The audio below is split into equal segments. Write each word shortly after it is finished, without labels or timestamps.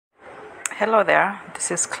Hello there, this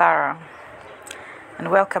is Clara, and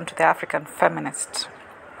welcome to the African Feminist.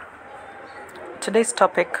 Today's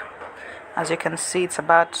topic, as you can see, it's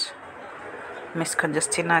about Miss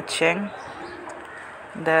Conjestina Achieng,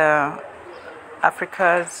 the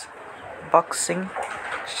Africa's boxing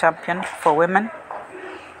champion for women.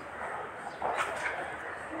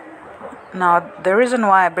 Now, the reason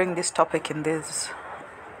why I bring this topic in this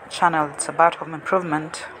channel, it's about home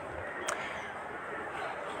improvement,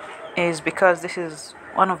 is because this is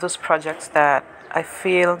one of those projects that I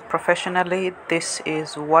feel professionally this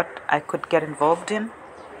is what I could get involved in,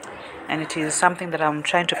 and it is something that I'm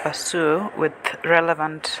trying to pursue with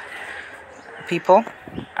relevant people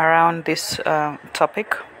around this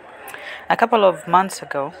topic. A couple of months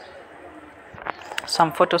ago,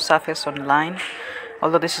 some photos surfaced online,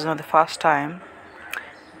 although this is not the first time,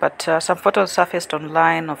 but some photos surfaced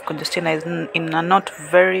online of Conjestina is in a not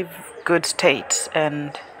very good state,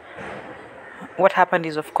 and what happened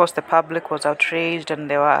is, of course, the public was outraged, and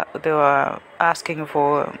they were asking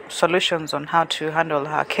for solutions on how to handle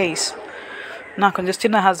her case. Now,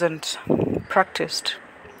 Conjestina hasn't practiced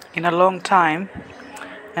in a long time,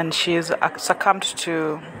 and she's succumbed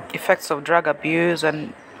to effects of drug abuse,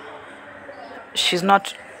 and she's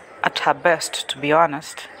not at her best, to be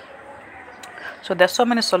honest. So there's so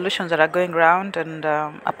many solutions that are going around, and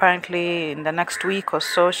apparently in the next week or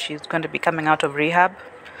so she's going to be coming out of rehab.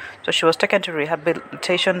 So she was taken to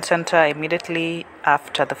rehabilitation center immediately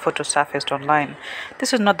after the photo surfaced online.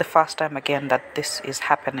 This is not the first time again that this is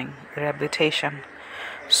happening, rehabilitation.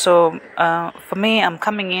 So for me, I'm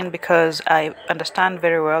coming in because I understand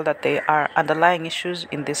very well that there are underlying issues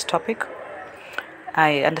in this topic.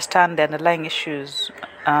 I understand the underlying issues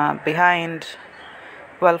behind,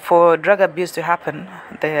 well, for drug abuse to happen,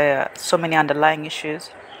 there are so many underlying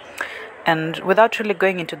issues. And without really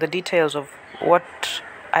going into the details of what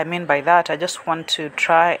I mean by that, I just want to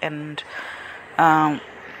try and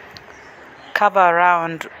cover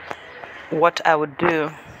around what I would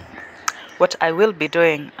do, what I will be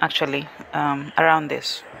doing actually around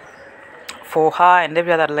this for her and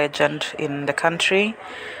every other legend in the country,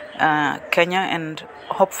 Kenya, and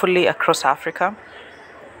hopefully across Africa.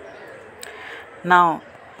 Now,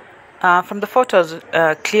 from the photos,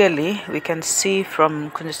 clearly we can see from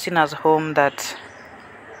Conjestina's home that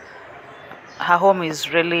her home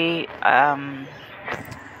is really, I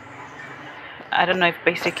don't know if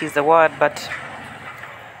basic is the word, but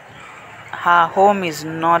her home is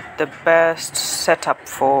not the best setup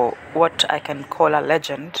for what I can call a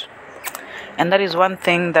legend. And that is one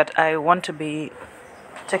thing that I want to be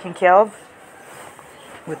taking care of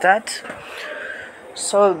with that.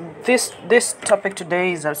 So this topic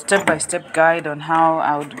today is a step-by-step guide on how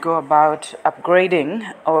I would go about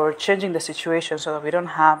upgrading or changing the situation so that we don't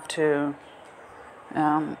have to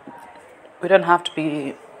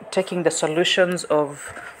be taking the solutions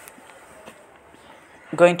of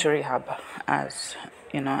going to rehab as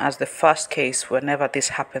the first case whenever this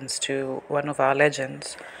happens to one of our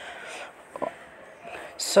legends.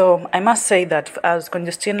 So I must say that as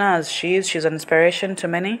Conjestina as she is, she's an inspiration to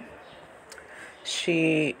many.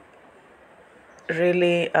 She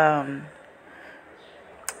really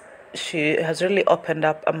she has really opened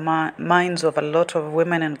up minds of a lot of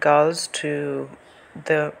women and girls to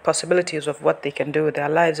the possibilities of what they can do with their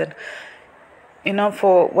lives. And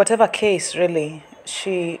for whatever case, really,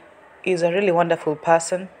 she is a really wonderful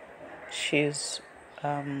person. She's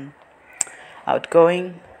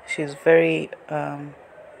outgoing. She's very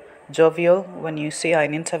jovial. When you see her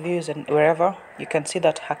in interviews and wherever, you can see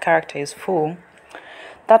that her character is full.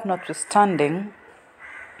 That notwithstanding,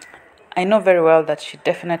 I know very well that she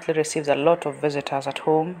definitely receives a lot of visitors at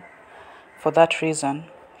home for that reason.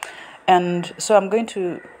 And so I'm going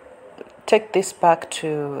to take this back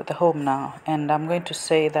to the home now, and I'm going to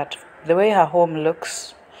say that the way her home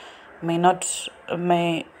looks may not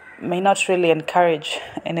really encourage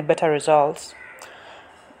any better results,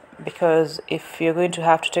 because if you're going to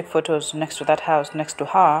have to take photos next to that house, next to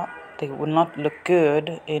her, they will not look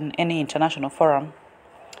good in any international forum.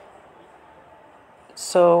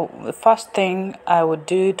 So the first thing I would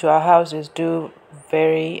do to our house is do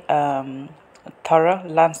very thorough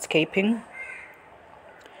landscaping.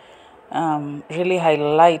 Really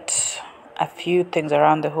highlight a few things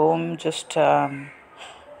around the home. Just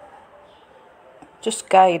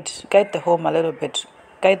guide the home a little bit.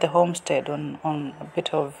 Guide the homestead on a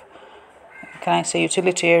bit of, can I say,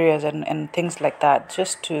 utility areas and things like that,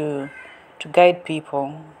 just to guide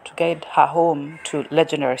people, to guide her home to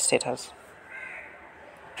legendary status.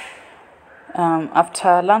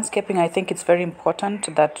 After landscaping, I think it's very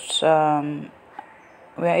important that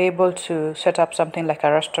we are able to set up something like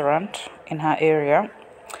a restaurant in her area.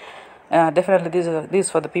 Definitely, these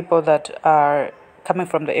for the people that are coming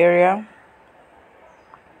from the area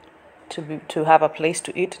to have a place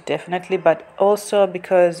to eat, definitely, but also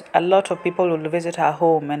because a lot of people will visit her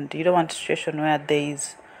home, and you don't want a situation where there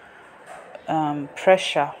is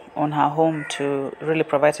pressure on her home to really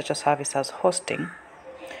provide such a service as hosting.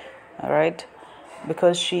 All right,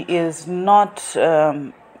 because she's not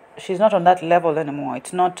on that level anymore.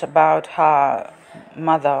 It's not about her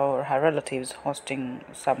mother or her relatives hosting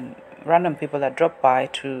some random people that drop by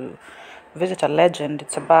to visit a legend.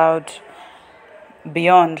 It's about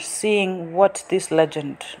beyond seeing what this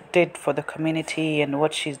legend did for the community and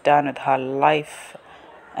what she's done with her life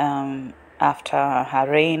after her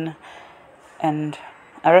reign, and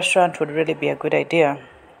a restaurant would really be a good idea.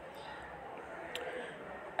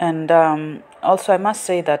 And also, I must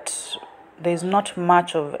say that there's not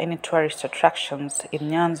much of any tourist attractions in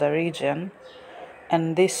Nyanza region,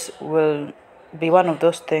 and this will be one of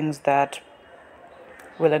those things that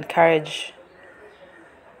will encourage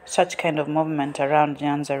such kind of movement around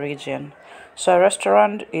Nyanza region. So a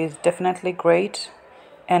restaurant is definitely great.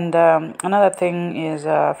 And another thing is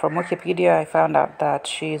from Wikipedia, I found out that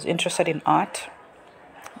she's interested in art,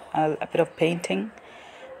 a bit of painting.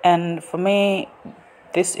 And for me,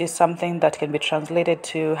 this is something that can be translated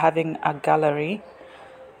to having a gallery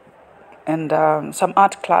and some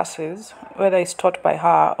art classes, whether it's taught by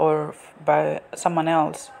her or by someone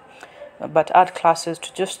else, but art classes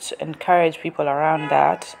to just encourage people around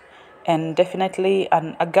that. And definitely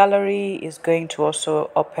a gallery is going to also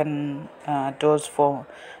open doors for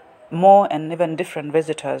more and even different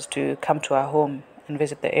visitors to come to our home and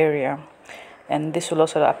visit the area. And this will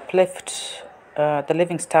also uplift the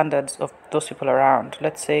living standards of those people around.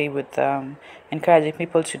 Let's say with encouraging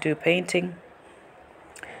people to do painting.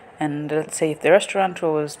 And let's say if the restaurant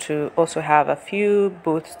was to also have a few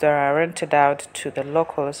booths that are rented out to the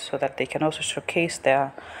locals so that they can also showcase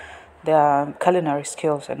their culinary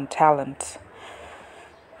skills and talents.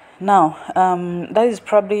 Now, that is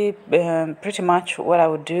probably pretty much what I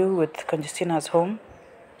would do with Conjestina's home.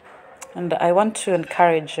 And I want to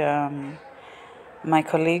encourage my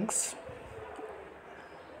colleagues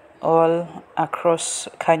all across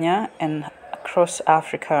Kenya and across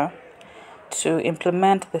Africa to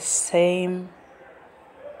implement the same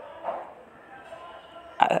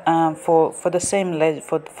for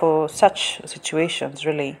such situations,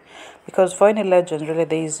 really, because for any legend, really,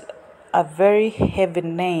 there is a very heavy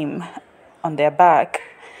name on their back,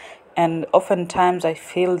 and oftentimes I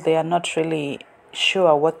feel they are not really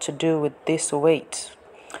sure what to do with this weight.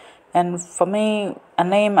 And for me, a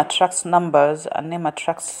name attracts numbers, a name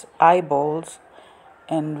attracts eyeballs,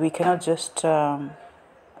 and we cannot just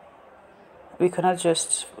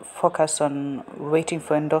focus on waiting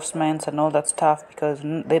for endorsements and all that stuff, because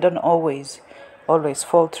they don't always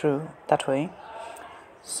fall through that way.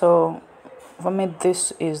 So for me,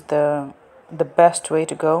 this is the best way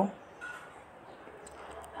to go.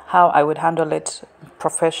 How I would handle it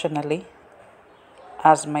professionally,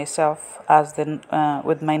 as myself,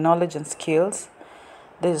 with my knowledge and skills.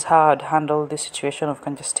 This is how I'd handle the situation of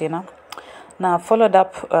Conjestina. Now, followed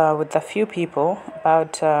up with a few people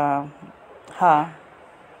about her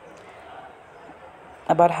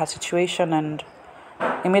situation, and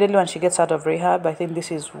immediately when she gets out of rehab, I think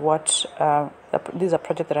this is this is a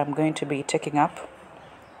project that I'm going to be taking up.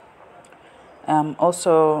 I'm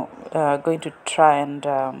also going to try and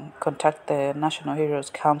contact the National Heroes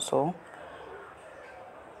Council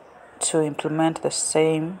to implement the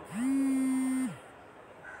same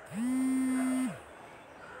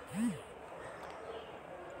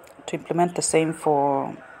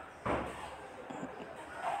for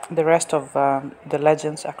the rest of the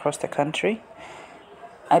legends across the country.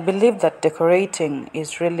 I believe that decorating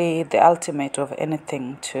is really the ultimate of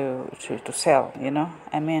anything to sell,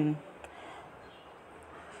 I mean,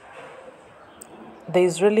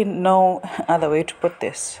 there's really no other way to put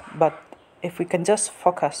this, but if we can just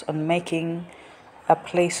focus on making a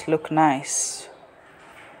place look nice,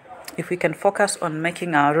 if we can focus on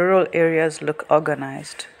making our rural areas look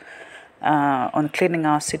organized, on cleaning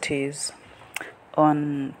our cities,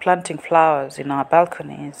 on planting flowers in our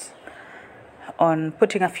balconies, on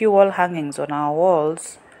putting a few wall hangings on our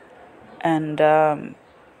walls, and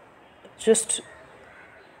just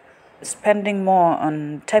spending more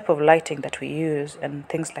on type of lighting that we use and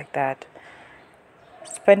things like that,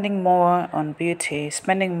 spending more on beauty,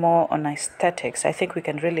 spending more on aesthetics, I think we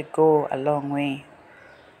can really go a long way.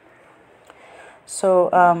 So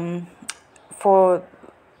for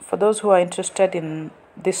those who are interested in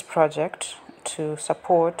this project to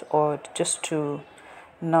support or just to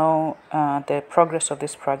know the progress of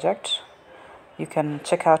this project, you can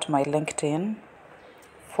check out my LinkedIn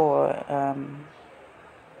for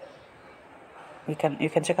you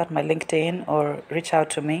can check out my LinkedIn or reach out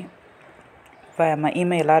to me via my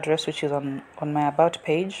email address, which is on my about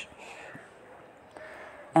page,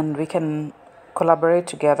 and we can collaborate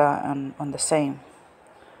together on the same.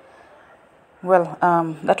 Well,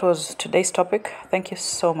 that was today's topic. Thank you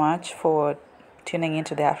so much for tuning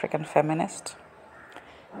into The African Feminist.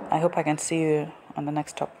 I hope I can see you on the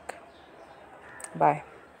next topic. Bye.